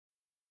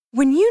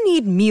When you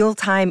need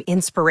mealtime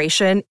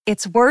inspiration,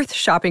 it's worth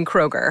shopping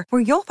Kroger,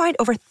 where you'll find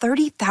over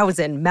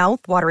 30,000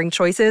 mouth-watering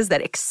choices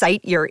that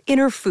excite your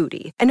inner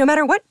foodie. And no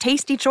matter what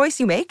tasty choice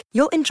you make,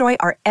 you'll enjoy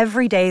our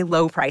everyday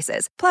low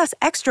prices, plus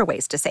extra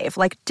ways to save,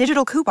 like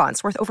digital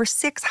coupons worth over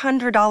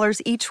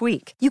 $600 each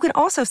week. You can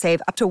also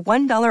save up to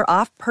 $1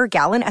 off per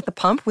gallon at the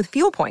pump with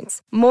fuel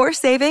points. More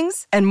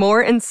savings and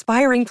more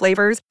inspiring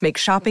flavors make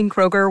shopping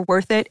Kroger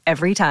worth it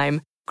every time.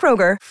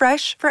 Kroger,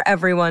 fresh for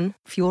everyone.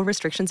 Fuel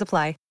restrictions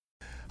apply.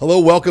 Hello,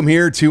 welcome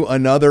here to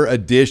another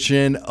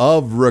edition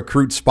of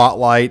Recruit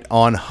Spotlight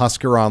on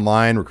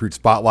HuskerOnline. Recruit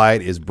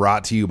Spotlight is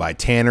brought to you by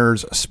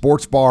Tanner's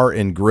Sports Bar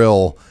and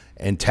Grill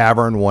and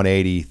Tavern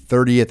 180,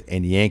 30th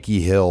and Yankee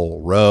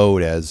Hill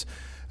Road, as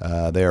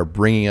they are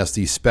bringing us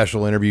these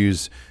special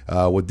interviews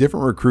with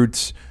different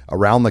recruits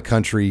around the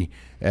country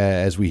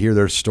as we hear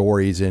their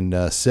stories. And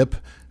SIP,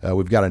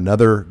 we've got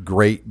another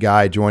great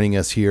guy joining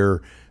us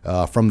here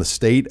from the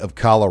state of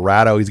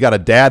Colorado. He's got a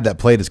dad that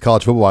played his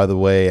college football, by the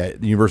way, at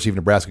the University of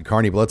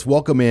Nebraska-Kearney. But let's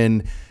welcome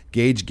in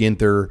Gage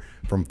Ginther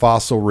from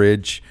Fossil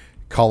Ridge,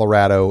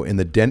 Colorado, in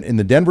the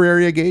Denver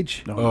area.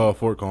 Gage?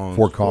 Fort Collins.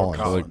 Fort Collins,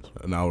 like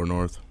an hour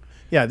north.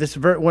 Yeah, this is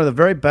one of the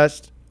very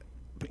best,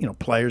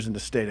 players in the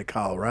state of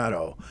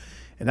Colorado,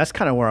 and that's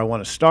kind of where I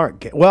want to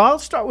start. Well, I'll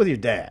start with your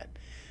dad.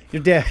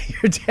 Your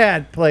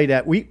dad played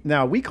at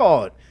we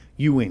call it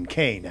UNK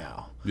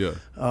now.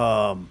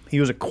 Yeah. He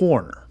was a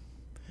corner.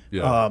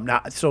 Yeah.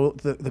 Now, so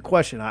the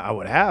question I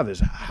would have is,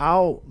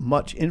 how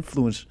much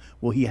influence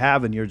will he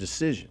have in your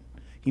decision?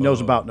 He knows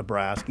about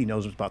Nebraska. He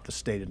knows about the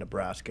state of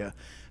Nebraska.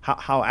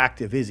 How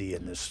active is he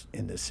in this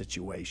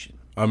situation?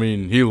 I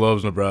mean, he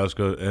loves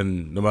Nebraska,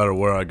 and no matter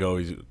where I go,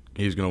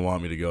 he's going to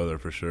want me to go there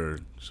for sure.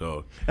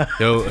 So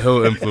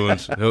he'll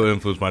influence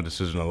my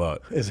decision a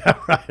lot. Is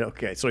that right?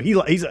 Okay. So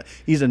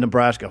he's a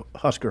Nebraska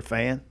Husker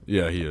fan?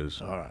 Yeah, he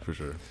is. All right. For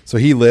sure. So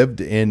he lived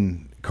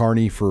in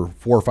Kearney for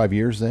 4 or 5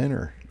 years then,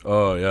 or?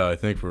 Oh, yeah, I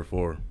think for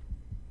 4.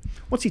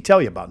 What's he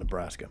tell you about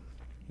Nebraska?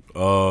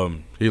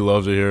 He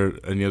loves it here,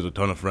 and he has a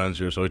ton of friends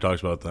here, so he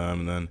talks about them,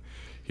 and then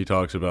he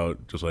talks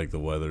about just like the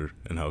weather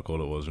and how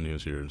cold it was when he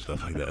was here and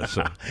stuff like that.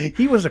 So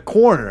he was a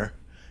corner.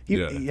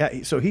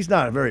 Yeah. So he's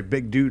not a very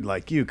big dude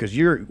like you, because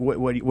you're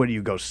what do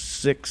you go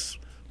 6'4",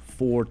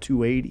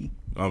 280?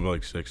 I'm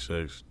like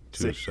 6'6",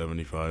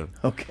 275.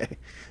 Okay,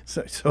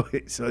 so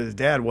his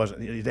dad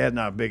wasn't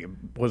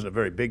a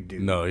very big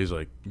dude. No, he's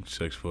like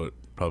 6 foot.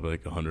 Probably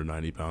like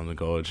 190 pounds in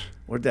college.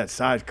 Where'd that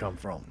size come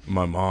from?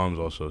 My mom's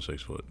also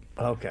 6 foot.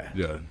 Okay.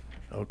 Yeah.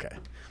 Okay.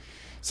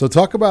 So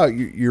talk about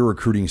your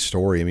recruiting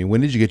story. I mean, when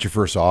did you get your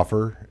first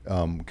offer?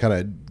 Kind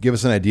of give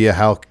us an idea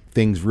how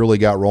things really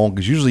got rolling,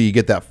 because usually you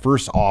get that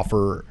first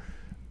offer,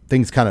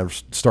 things kind of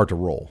start to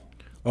roll.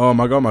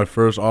 I got my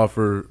first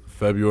offer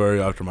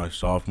February after my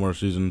sophomore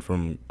season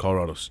from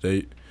Colorado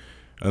State,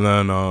 and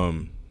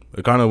then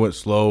it kind of went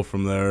slow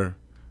from there.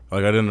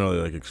 Like, I didn't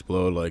really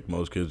explode like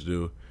most kids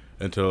do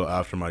until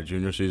after my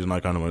junior season.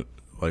 I kind of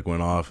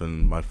went off,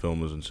 and my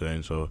film was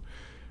insane. So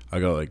I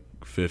got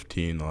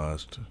 15 the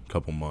last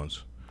couple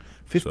months.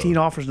 15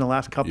 offers in the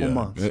last couple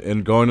months.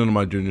 And going into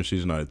my junior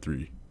season, I had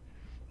 3.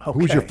 Okay. Who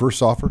was your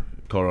first offer?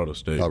 Colorado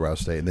State.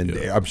 And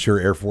then I'm sure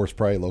Air Force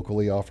probably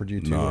locally offered you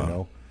too.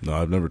 No,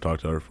 I've never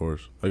talked to Air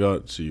Force. I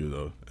got CU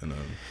though, and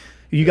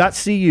you got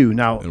CU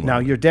now.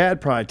 Your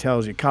dad probably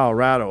tells you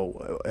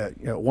Colorado at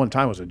one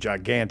time was a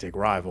gigantic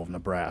rival of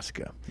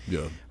Nebraska.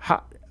 Yeah.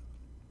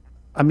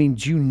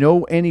 Do you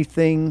know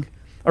anything,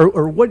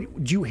 or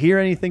what? Do you hear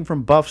anything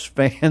from Buffs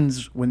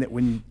fans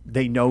when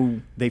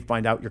they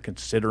find out you're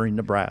considering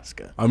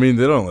Nebraska? I mean,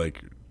 they don't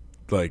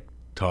like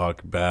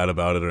talk bad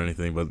about it or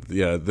anything, but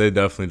yeah, they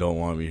definitely don't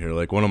want me here.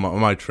 Like, one of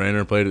my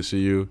trainer played at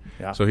CU,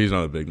 so he's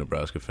not a big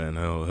Nebraska fan.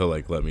 He'll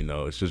let me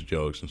know. It's just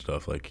jokes and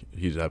stuff. Like,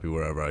 he's happy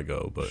wherever I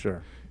go, but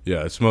sure.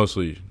 Yeah, it's not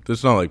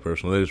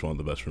personal. They just want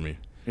the best for me.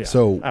 Yeah,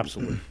 so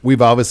absolutely.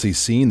 We've obviously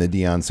seen the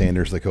Deion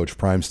Sanders, the Coach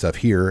Prime stuff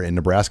here, and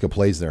Nebraska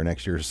plays there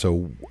next year.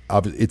 So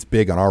it's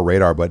big on our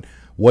radar. But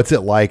what's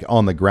it like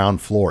on the ground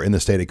floor in the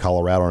state of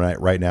Colorado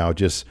right now?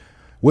 Just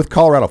with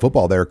Colorado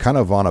football, they're kind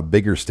of on a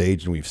bigger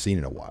stage than we've seen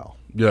in a while.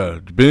 Yeah,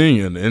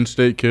 being an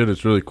in-state kid,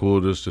 it's really cool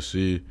just to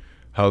see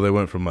how they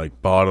went from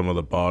bottom of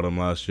the bottom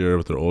last year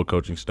with their old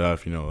coaching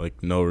staff.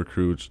 No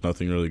recruits,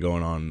 nothing really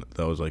going on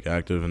that was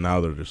active, and now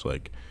they're just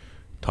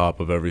top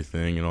of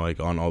everything.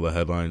 On all the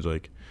headlines,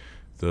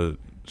 the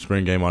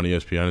spring game on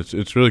ESPN.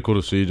 It's really cool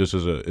to see, just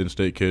as an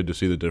in-state kid, to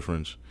see the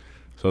difference.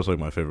 So that's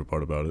my favorite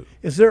part about it.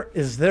 Is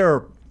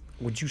there?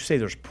 Would you say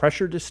there's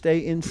pressure to stay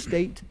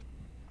in-state?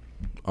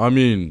 I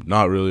mean,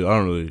 not really. I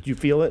don't really. Do you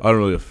feel it? I don't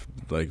really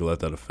let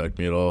that affect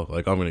me at all.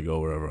 I'm gonna go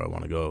wherever I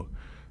want to go.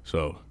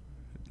 So,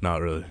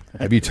 not really.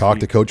 Have you talked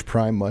to Coach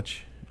Prime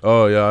much?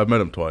 Oh yeah, I've met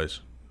him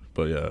twice.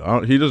 But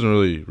yeah, he doesn't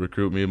really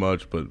recruit me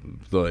much, but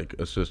the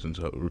assistants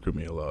recruit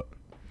me a lot.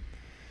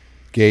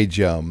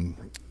 Gage,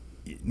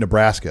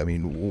 Nebraska. I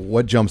mean,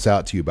 what jumps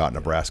out to you about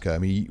Nebraska? I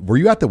mean, were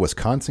you at the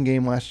Wisconsin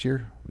game last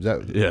year? Was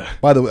that? Yeah.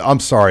 By the way, I'm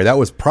sorry. That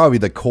was probably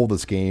the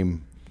coldest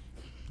game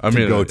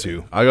go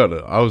to?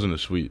 I was in a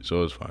suite, so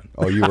it was fine.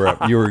 Oh,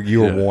 you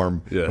were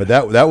warm. Yeah.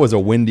 But that was a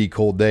windy,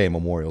 cold day at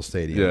Memorial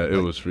Stadium. Yeah,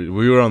 it was freezing.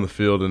 We were on the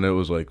field, and it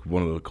was like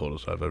one of the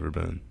coldest I've ever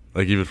been.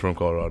 Like even from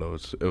Colorado,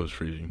 it was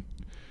freezing.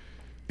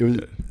 It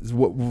was.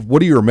 What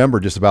do you remember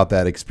just about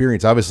that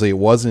experience? Obviously, it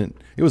was a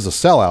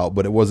sellout,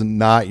 but it wasn't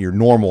not your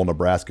normal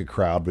Nebraska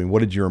crowd. I mean, what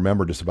did you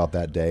remember just about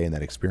that day and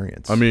that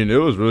experience? I mean, it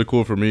was really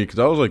cool for me because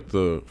that was like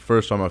the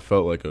first time I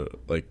felt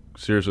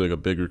seriously like a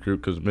big recruit,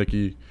 because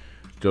Mickey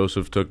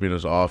Joseph took me in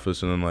his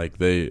office, and then like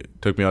they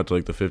took me out to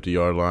like the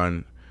 50-yard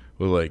line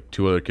with like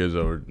 2 other kids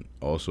that were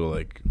also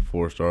like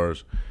 4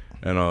 stars.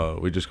 And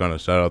we just kind of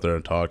sat out there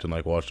and talked and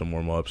like watched them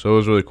warm up. So it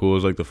was really cool. It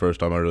was like the first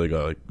time I really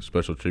got like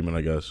special treatment,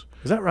 I guess.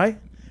 Is that right?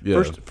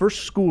 Yeah.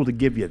 First school to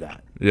give you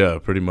that. Yeah,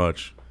 pretty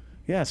much.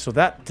 Yeah. So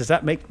does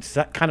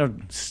that kind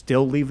of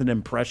still leave an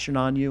impression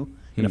on you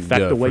and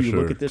affect the way you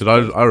look at this?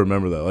 Because I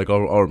remember that. Like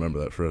I'll remember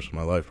that for the rest of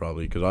my life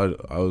probably. Because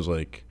I was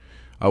like,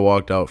 I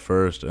walked out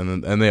first,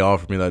 and they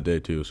offered me that day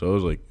too. So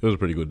it was a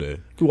pretty good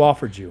day. Who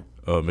offered you?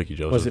 Mickey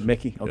Joseph. Was it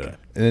Mickey? Okay.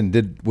 Yeah. And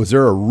then was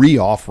there a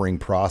re-offering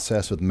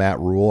process with Matt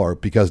Rule, or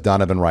because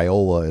Donovan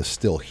Raiola is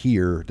still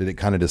here, did it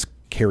kind of just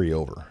carry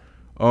over?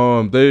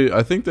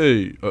 I think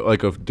they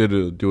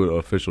did do an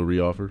official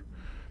re-offer,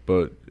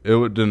 but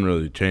it didn't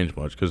really change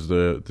much because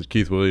the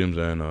Keith Williams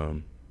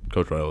and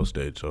Coach Raiola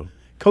stayed. So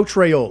Coach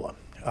Raiola,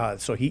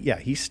 so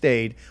he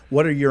stayed.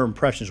 What are your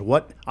impressions?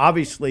 What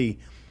obviously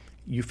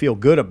you feel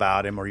good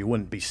about him, or you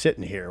wouldn't be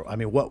sitting here. I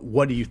mean,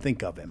 what do you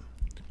think of him?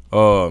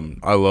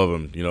 I love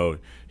him. You know,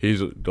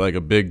 he's like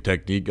a big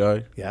technique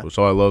guy. Yeah.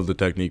 So I love the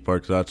technique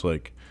part, because that's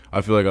like, I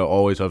feel like I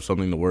always have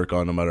something to work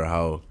on no matter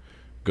how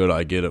good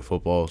I get at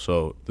football.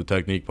 So the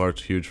technique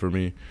part's huge for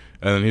me.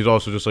 And then he's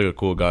also just like a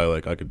cool guy.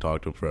 Like I could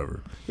talk to him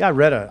forever. Yeah,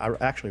 I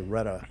actually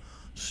read a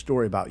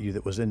story about you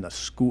that was in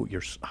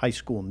your high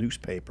school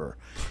newspaper,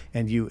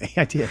 and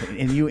I did,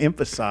 and you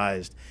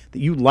emphasized that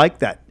you like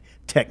that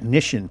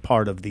technician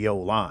part of the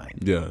O-line.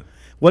 Yeah.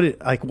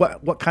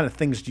 What kind of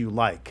things do you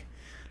like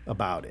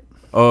about it?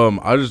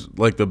 I just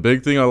like, the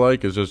big thing I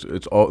like is just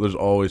there's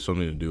always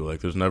something to do. Like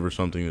there's never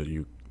something that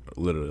you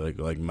literally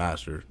like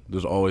master.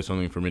 There's always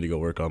something for me to go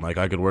work on. Like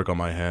I could work on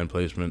my hand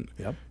placement.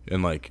 Yep.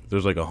 And like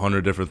there's like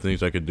 100 different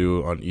things I could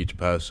do on each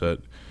pass set.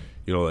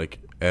 You know, like,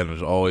 and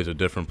there's always a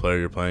different player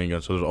you're playing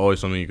against. So there's always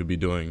something you could be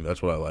doing.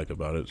 That's what I like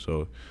about it.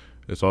 So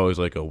it's always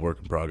like a work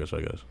in progress,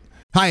 I guess.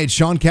 Hi, it's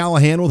Sean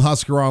Callahan with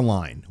Husker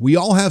Online. We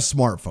all have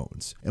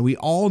smartphones, and we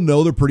all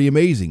know they're pretty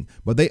amazing,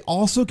 but they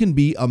also can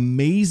be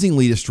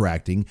amazingly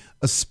distracting,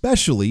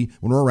 especially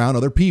when we're around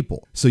other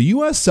people. So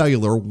US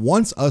Cellular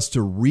wants us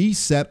to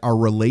reset our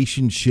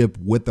relationship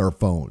with our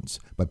phones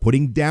by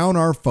putting down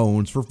our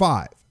phones for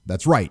 $5.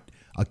 That's right.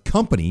 A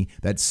company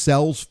that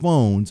sells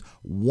phones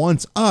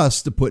wants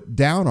us to put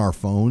down our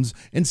phones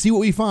and see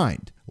what we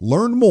find.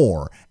 Learn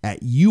more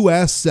at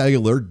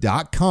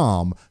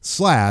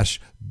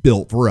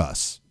uscellular.com/built for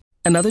us.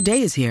 Another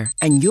day is here,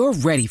 and you're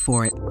ready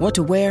for it. What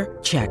to wear?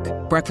 Check.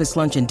 Breakfast,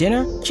 lunch, and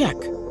dinner? Check.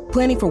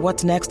 Planning for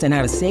what's next and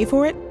how to save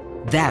for it?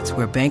 That's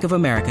where Bank of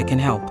America can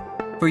help.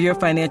 For your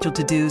financial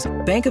to-dos,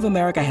 Bank of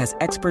America has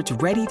experts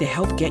ready to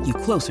help get you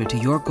closer to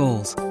your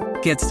goals.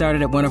 Get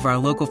started at one of our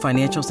local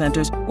financial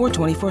centers or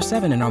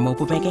 24/7 in our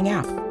mobile banking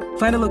app.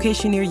 Find a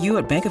location near you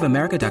at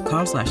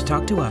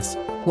bankofamerica.com/talktous.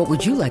 What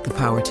would you like the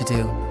power to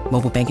do?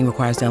 Mobile banking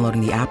requires downloading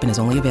the app and is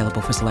only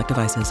available for select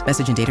devices.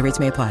 Message and data rates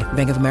may apply.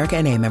 Bank of America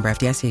NA, member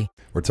FDIC.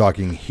 We're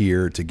talking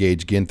here to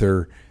Gage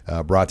Ginther,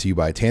 brought to you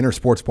by Tanner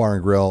Sports Bar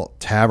and Grill,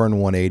 Tavern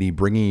 180,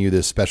 bringing you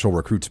this special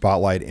Recruit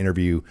Spotlight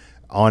interview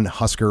on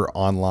Husker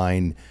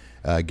Online.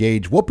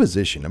 Gage, what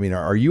position? I mean,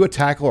 are you a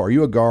tackle? Are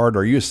you a guard?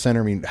 Are you a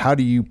center? I mean, how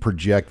do you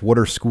project? What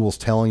are schools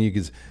telling you?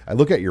 Because I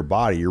look at your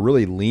body, you're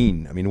really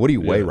lean. I mean, what do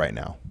you weigh right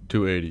now?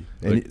 280.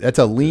 And that's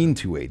a lean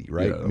 280,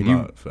 right? Yeah, I mean,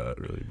 I'm not fat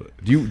really, but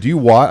do you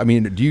watch? I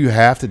mean, do you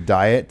have to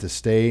diet to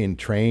stay and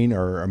train,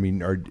 or I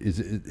mean, or is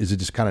it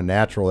just kind of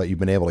natural that you've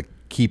been able to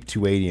keep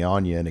 280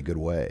 on you in a good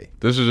way?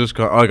 This is just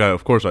kind of, like,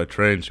 of course I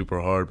train super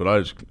hard, but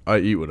I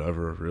eat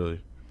whatever really.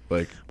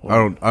 Like I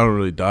don't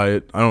really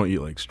diet. I don't eat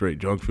like straight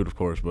junk food, of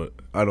course, but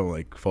I don't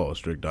like follow a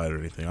strict diet or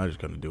anything. I just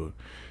kind of do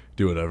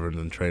whatever and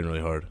then train really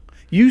hard.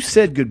 You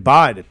said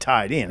goodbye to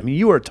tight end. I mean,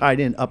 you were a tight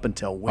end up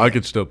until when? I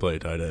could still play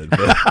tight end.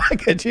 But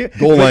Could you?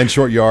 Goal line,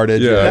 short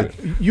yardage. Yeah.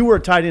 You were a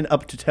tight end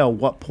up to till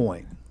what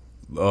point?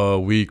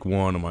 Week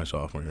 1 of my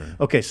sophomore year.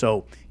 Okay,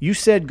 so you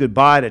said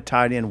goodbye to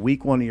tight end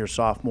week 1 of your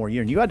sophomore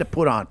year, and you had to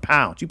put on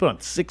pounds. You put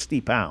on 60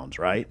 pounds,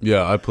 right?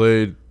 Yeah, I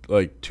played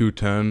like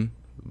 210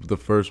 the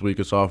first week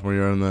of sophomore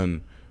year, and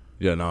then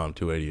now I'm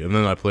 280. And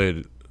then I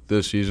played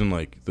this season,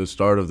 like the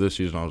start of this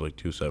season, I was like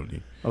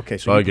 270. Okay,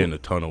 so I gained a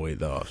ton of weight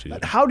that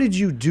offseason. How did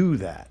you do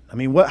that? I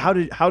mean,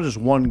 how does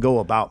one go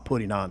about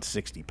putting on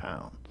 60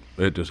 pounds?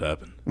 It just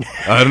happened.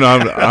 I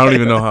don't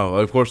even know how.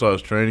 Like, of course, I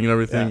was training and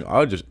everything. Yeah.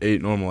 I just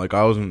ate normal. Like,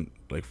 I wasn't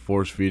like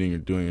force feeding or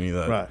doing any of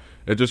that. Right.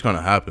 It just kind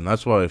of happened.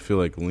 That's why I feel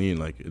like lean.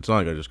 Like, it's not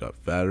like I just got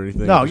fat or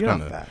anything. No, you're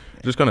not fat.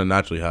 It just kind of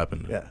naturally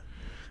happened. Yeah.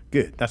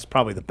 Good. That's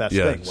probably the best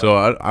yeah. thing. So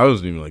I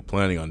wasn't even like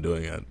planning on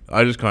doing it.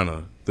 I just kind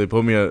of, they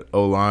put me at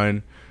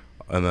O-line.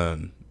 and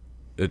then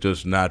it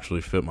just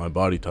naturally fit my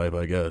body type,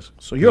 I guess.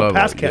 So you're a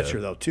pass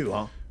catcher, though, too,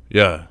 huh?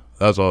 Yeah,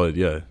 that's all.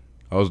 I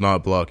was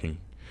not blocking.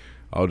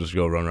 I'll just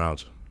go run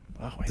routes.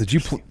 Oh, do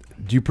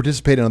you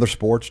participate in other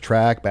sports,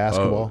 track,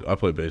 basketball? I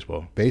play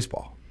baseball.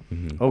 Baseball.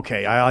 Mm-hmm.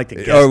 Okay, I like to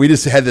guess. Oh, we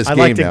just had this game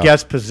now. I like to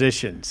guess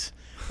positions.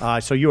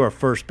 So you are a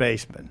first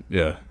baseman.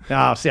 Yeah.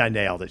 Oh, see, I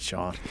nailed it,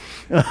 Sean.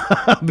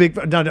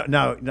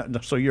 No.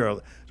 So you're a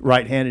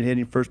right-handed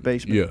hitting first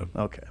baseman? Yeah.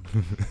 Okay.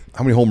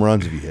 How many home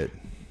runs have you hit?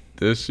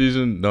 This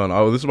season?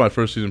 No. This is my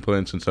first season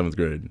playing since 7th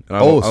grade. And I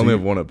only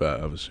have one at bat.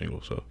 I have a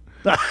single, so.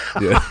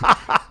 Yeah.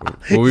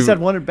 Well, you said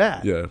one at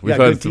bat. Yeah.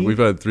 We've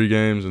had 3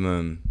 games, and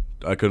then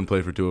I couldn't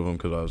play for 2 of them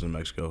because I was in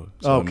Mexico.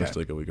 So I missed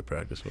like a week of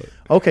practice. But.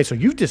 Okay, so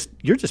you're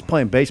just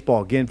playing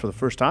baseball again for the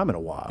first time in a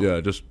while. Yeah,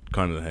 just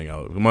kind of to hang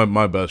out.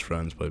 My best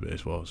friends play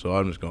baseball, so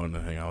I'm just going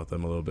to hang out with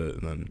them a little bit,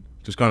 and then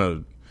just kind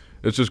of,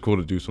 it's just cool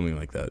to do something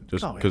like that,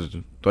 just because it's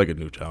like a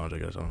new challenge, I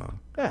guess. I don't know.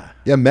 Yeah.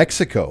 Yeah,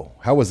 Mexico.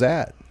 How was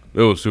that?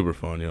 It was super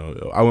fun.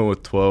 I went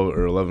with 12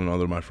 or 11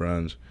 other of my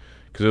friends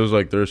because it was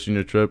like their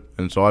senior trip,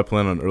 and so I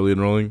plan on early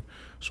enrolling,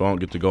 so I don't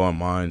get to go on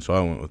mine, so I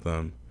went with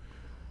them.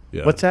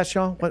 Yeah. What's that,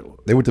 Sean?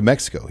 What? They went to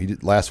Mexico. He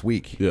did last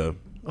week. Yeah.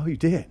 Oh, you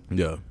did?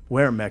 Yeah.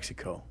 Where in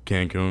Mexico?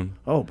 Cancun.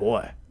 Oh,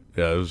 boy.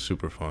 Yeah, it was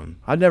super fun.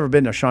 I've never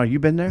been there. Sean, you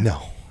been there?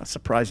 No. That's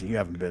surprising you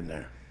haven't been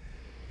there.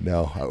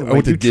 No. I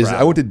went to Disney.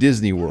 I went to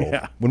Disney World.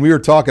 Yeah. When we were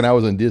talking, I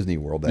was in Disney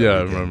World that weekend.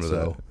 I remember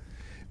that.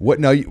 What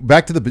now?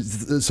 Back to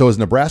so is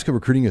Nebraska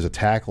recruiting as a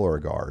tackle or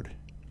a guard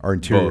or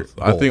interior?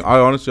 Both. I think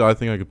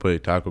I could play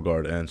tackle,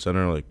 guard, and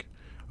center. Like,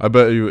 I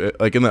bet you,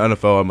 like in the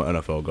NFL, I'm an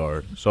NFL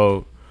guard.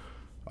 So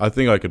I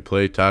think I could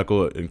play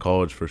tackle in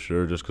college for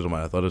sure, just because of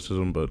my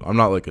athleticism. But I'm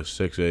not like a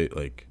 6'8",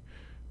 like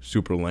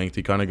super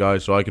lengthy kind of guy.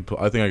 So I think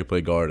I could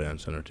play guard and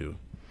center too.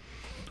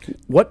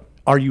 What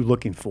are you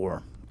looking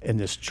for in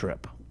this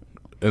trip?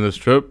 In this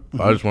trip,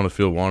 I just want to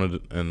feel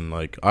wanted, and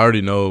like I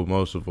already know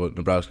most of what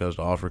Nebraska has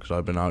to offer because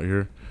I've been out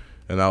here,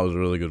 and that was a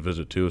really good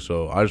visit too.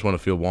 So I just want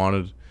to feel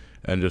wanted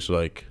and just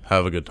like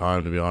have a good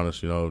time. To be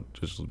honest,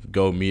 just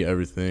go meet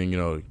everything.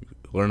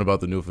 Learn about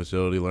the new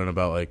facility, learn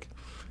about like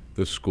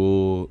the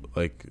school,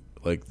 like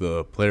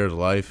the player's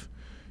life.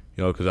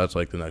 Because that's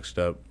like the next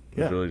step.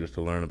 Yeah. It's really just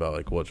to learn about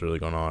like what's really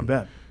going on. I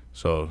bet.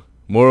 So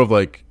more of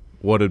like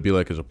what it'd be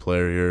like as a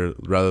player here,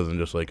 rather than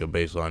just like a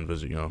baseline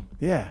visit.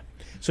 Yeah.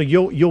 So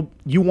you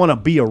want to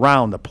be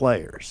around the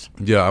players.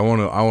 Yeah, I want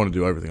to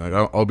do everything.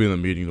 Like I'll be in the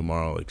meeting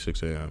tomorrow, like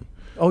 6 a.m.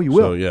 Oh, you will?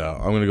 So yeah,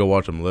 I'm gonna go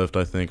watch them lift.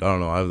 I think I don't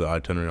know. I have the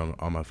itinerary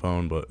on my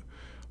phone, but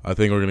I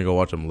think we're gonna go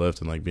watch them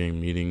lift and like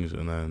being meetings,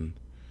 and then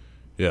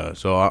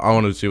So I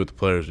want to see what the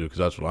players do because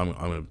that's what I'm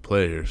gonna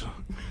play here.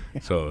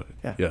 So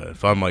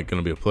if I'm like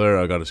gonna be a player,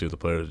 I got to see what the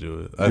players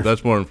do.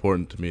 That's more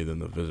important to me than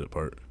the visit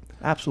part.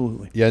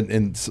 Absolutely. Yeah,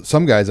 and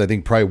some guys I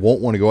think probably won't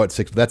want to go at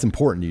 6, but that's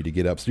important to you to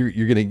get up. So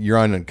you're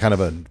on a kind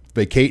of a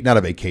not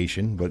a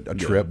vacation, but a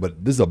trip.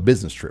 But this is a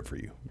business trip for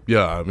you.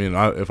 Yeah, I mean,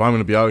 if I'm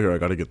gonna be out here, I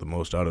got to get the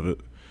most out of it.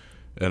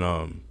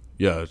 And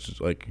it's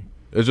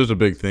just a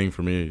big thing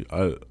for me.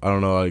 I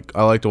don't know.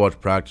 I like to watch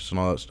practice and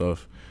all that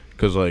stuff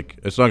because like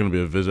it's not gonna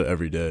be a visit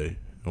every day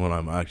when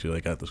I'm actually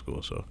like at the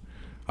school. So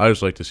I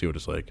just like to see what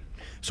it's like.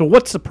 So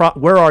what's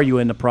where are you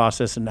in the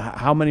process, and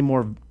how many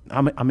more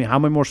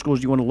schools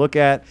do you want to look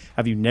at?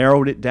 Have you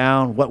narrowed it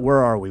down? Where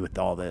are we with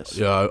all this?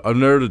 Yeah, I've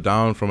narrowed it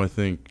down from I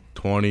think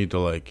 20 to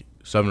like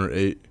 7 or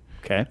 8.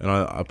 Okay. And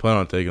I plan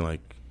on taking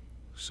like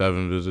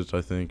 7 visits,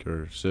 I think,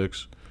 or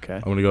 6. Okay.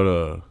 I'm gonna go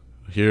to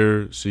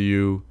here,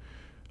 CU,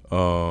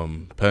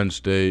 Penn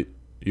State,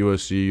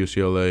 USC,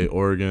 UCLA,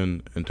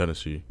 Oregon, and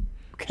Tennessee.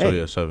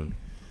 Okay. So 7.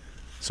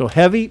 So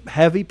heavy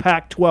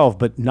Pac-12,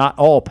 but not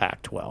all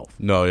Pac-12.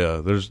 No,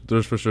 yeah,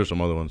 there's for sure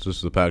some other ones. This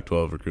is the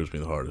Pac-12 recruits me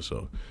the hardest,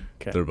 so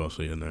they're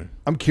mostly in there.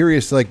 I'm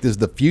curious, like, does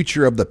the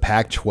future of the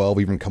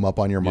Pac-12 even come up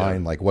on your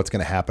mind? Like, what's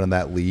going to happen in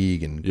that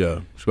league? And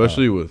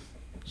especially with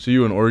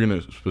CU and Oregon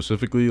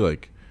specifically,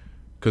 like,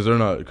 because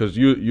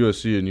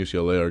USC and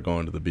UCLA are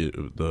going to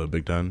the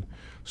Big Ten.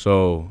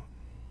 So,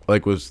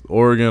 like with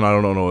Oregon, I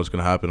don't know what's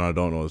going to happen. I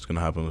don't know what's going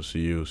to happen with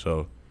CU.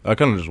 So I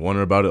kind of just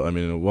wonder about it. I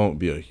mean, it won't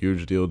be a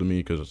huge deal to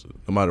me because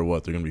no matter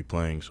what, they're going to be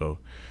playing. So,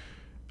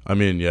 I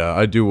mean,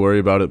 I do worry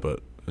about it,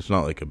 but it's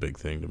not like a big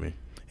thing to me.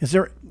 Is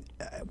there,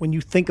 when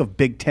you think of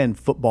Big Ten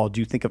football,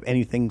 do you think of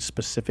anything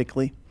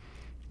specifically?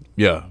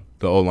 Yeah,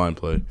 the O-line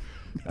play,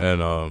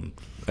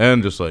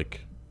 and just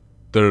like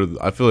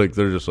I feel like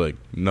they're just like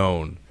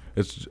known.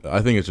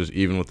 I think it's just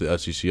even with the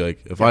SEC.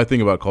 Like if I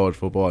think about college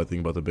football, I think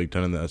about the Big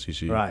Ten and the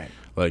SEC. Right.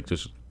 Like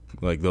just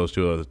like those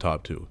two are the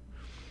top 2.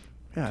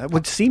 Yeah, it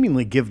would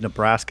seemingly give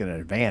Nebraska an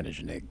advantage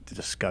in the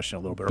discussion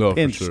a little bit, or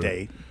Penn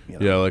State.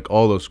 Yeah, like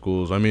all those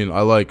schools. I mean,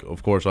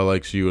 of course, I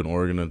like CU and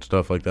Oregon and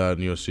stuff like that,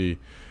 and USC.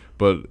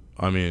 But,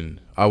 I mean,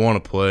 I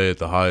want to play at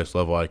the highest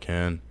level I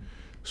can.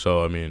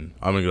 So, I mean,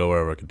 I'm going to go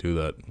wherever I can do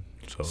that.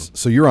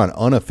 So you're on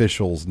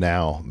unofficials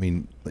now. I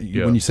mean,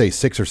 when you say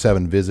 6 or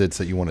 7 visits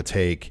that you want to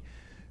take,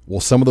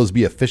 will some of those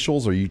be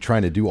officials, or are you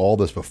trying to do all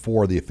this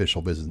before the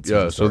official visits?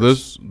 Yeah, so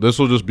this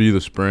will just be the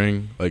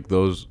spring. Like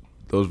those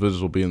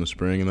visits will be in the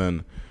spring, and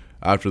then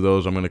after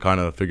those, I'm going to kind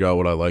of figure out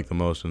what I like the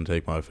most and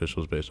take my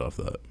officials based off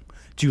that.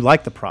 Do you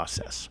like the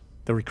process,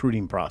 the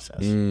recruiting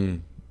process?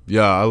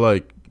 Yeah, I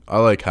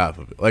like half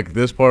of it. Like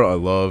this part I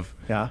love.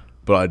 Yeah.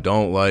 But I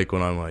don't like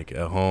when I'm like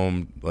at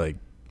home, like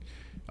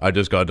I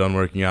just got done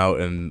working out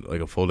and like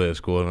a full day of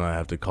school and I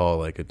have to call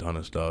like a ton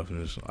of stuff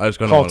and I just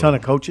call a ton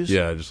of coaches.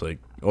 Yeah, just like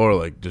or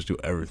like just do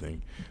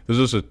everything. There's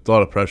just a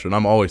lot of pressure and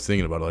I'm always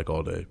thinking about it like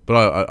all day.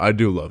 But I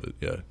do love it.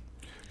 Yeah.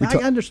 I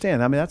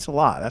understand. I mean, that's a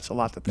lot. That's a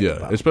lot to think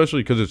about. Yeah,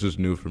 especially because it's just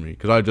new for me.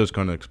 Because I just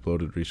kind of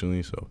exploded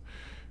recently, so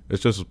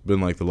it's just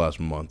been like the last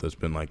month. It's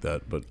been like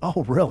that. But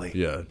oh, really?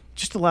 Yeah.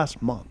 Just the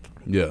last month.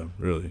 Yeah,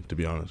 really. To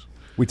be honest.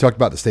 We talked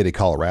about the state of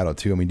Colorado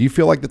too. I mean, do you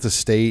feel like that's a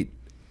state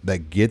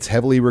that gets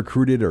heavily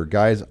recruited or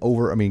guys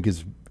over? I mean,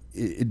 because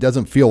it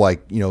doesn't feel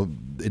like,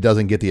 it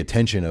doesn't get the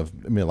attention of,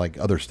 like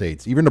other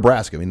states, even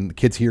Nebraska. I mean, the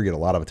kids here get a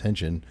lot of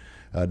attention.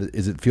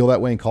 Does it feel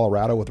that way in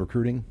Colorado with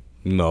recruiting?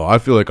 No, I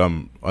feel like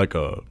I'm like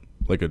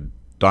a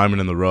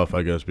diamond in the rough,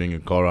 I guess, being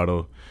in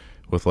Colorado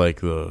with like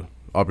the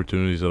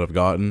opportunities that I've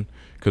gotten.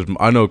 Because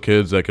I know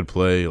kids that could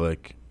play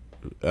like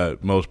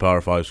at most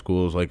Power 5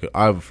 schools. Like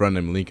I have a friend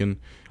named Lincoln.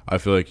 I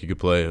feel like he could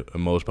play at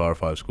most Power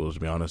 5 schools, to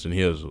be honest, and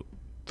he has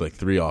like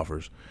 3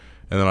 offers.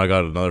 And then I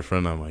got another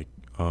friend I'm like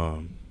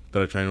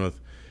that I train with.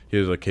 He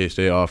has a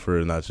K-State offer,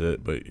 and that's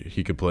it. But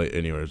he could play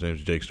anywhere. His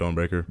name's Jake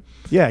Stonebreaker.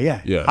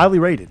 Yeah. Highly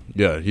rated.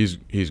 Yeah, he's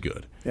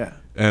good. Yeah.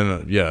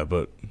 And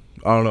but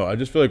I don't know. I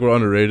just feel like we're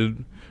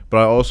underrated. But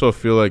I also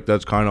feel like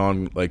that's kind of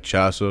on like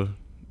CHSA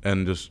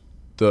and just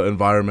the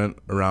environment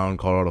around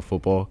Colorado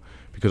football,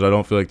 because I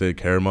don't feel like they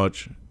care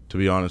much, to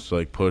be honest, to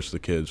like push the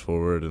kids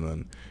forward. And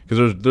then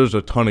because there's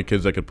a ton of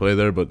kids that could play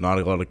there, but not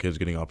a lot of kids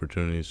getting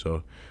opportunities.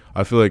 So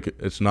I feel like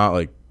it's not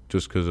like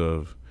just because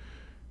of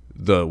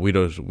we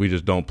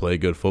just don't play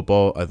good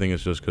football. I think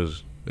it's just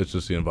because it's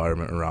just the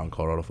environment around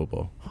Colorado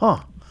football.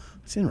 Huh.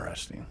 It's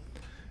interesting.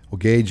 Well,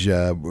 Gage,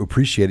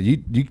 appreciate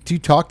it. Do you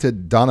talk to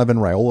Donovan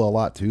Raiola a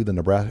lot too? The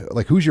Nebraska,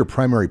 like, who's your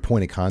primary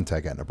point of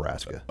contact at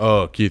Nebraska?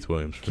 Oh, Keith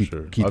Williams for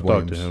sure. I've Williams.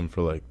 talked to him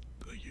for like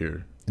a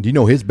year. And do you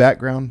know his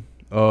background?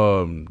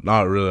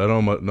 Not really. I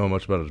don't know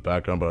much about his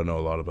background, but I know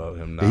a lot about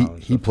him now.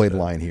 He played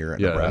line here at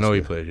Nebraska. Yeah, I know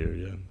he played here.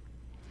 Yeah.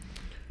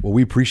 Well,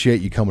 we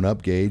appreciate you coming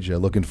up, Gage.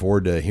 Looking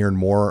forward to hearing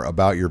more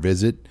about your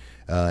visit.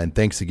 And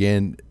thanks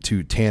again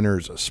to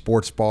Tanner's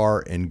Sports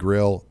Bar and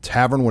Grill,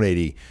 Tavern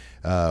 180,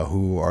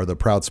 who are the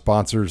proud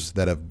sponsors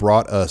that have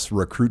brought us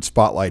Recruit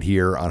Spotlight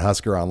here on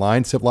Husker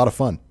Online. It's a lot of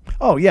fun.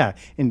 Oh, yeah.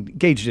 And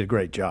Gage did a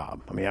great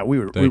job. I mean, we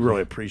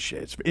really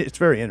appreciate it. It's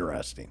very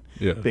interesting.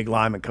 Yeah. Big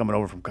lineman coming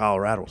over from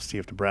Colorado. We'll see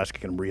if Nebraska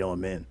can reel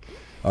him in.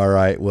 All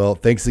right. Well,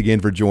 thanks again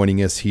for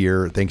joining us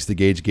here. Thanks to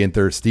Gage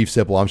Ginther, Steve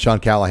Sipple. I'm Sean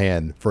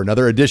Callahan for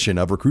another edition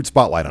of Recruit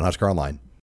Spotlight on Husker Online.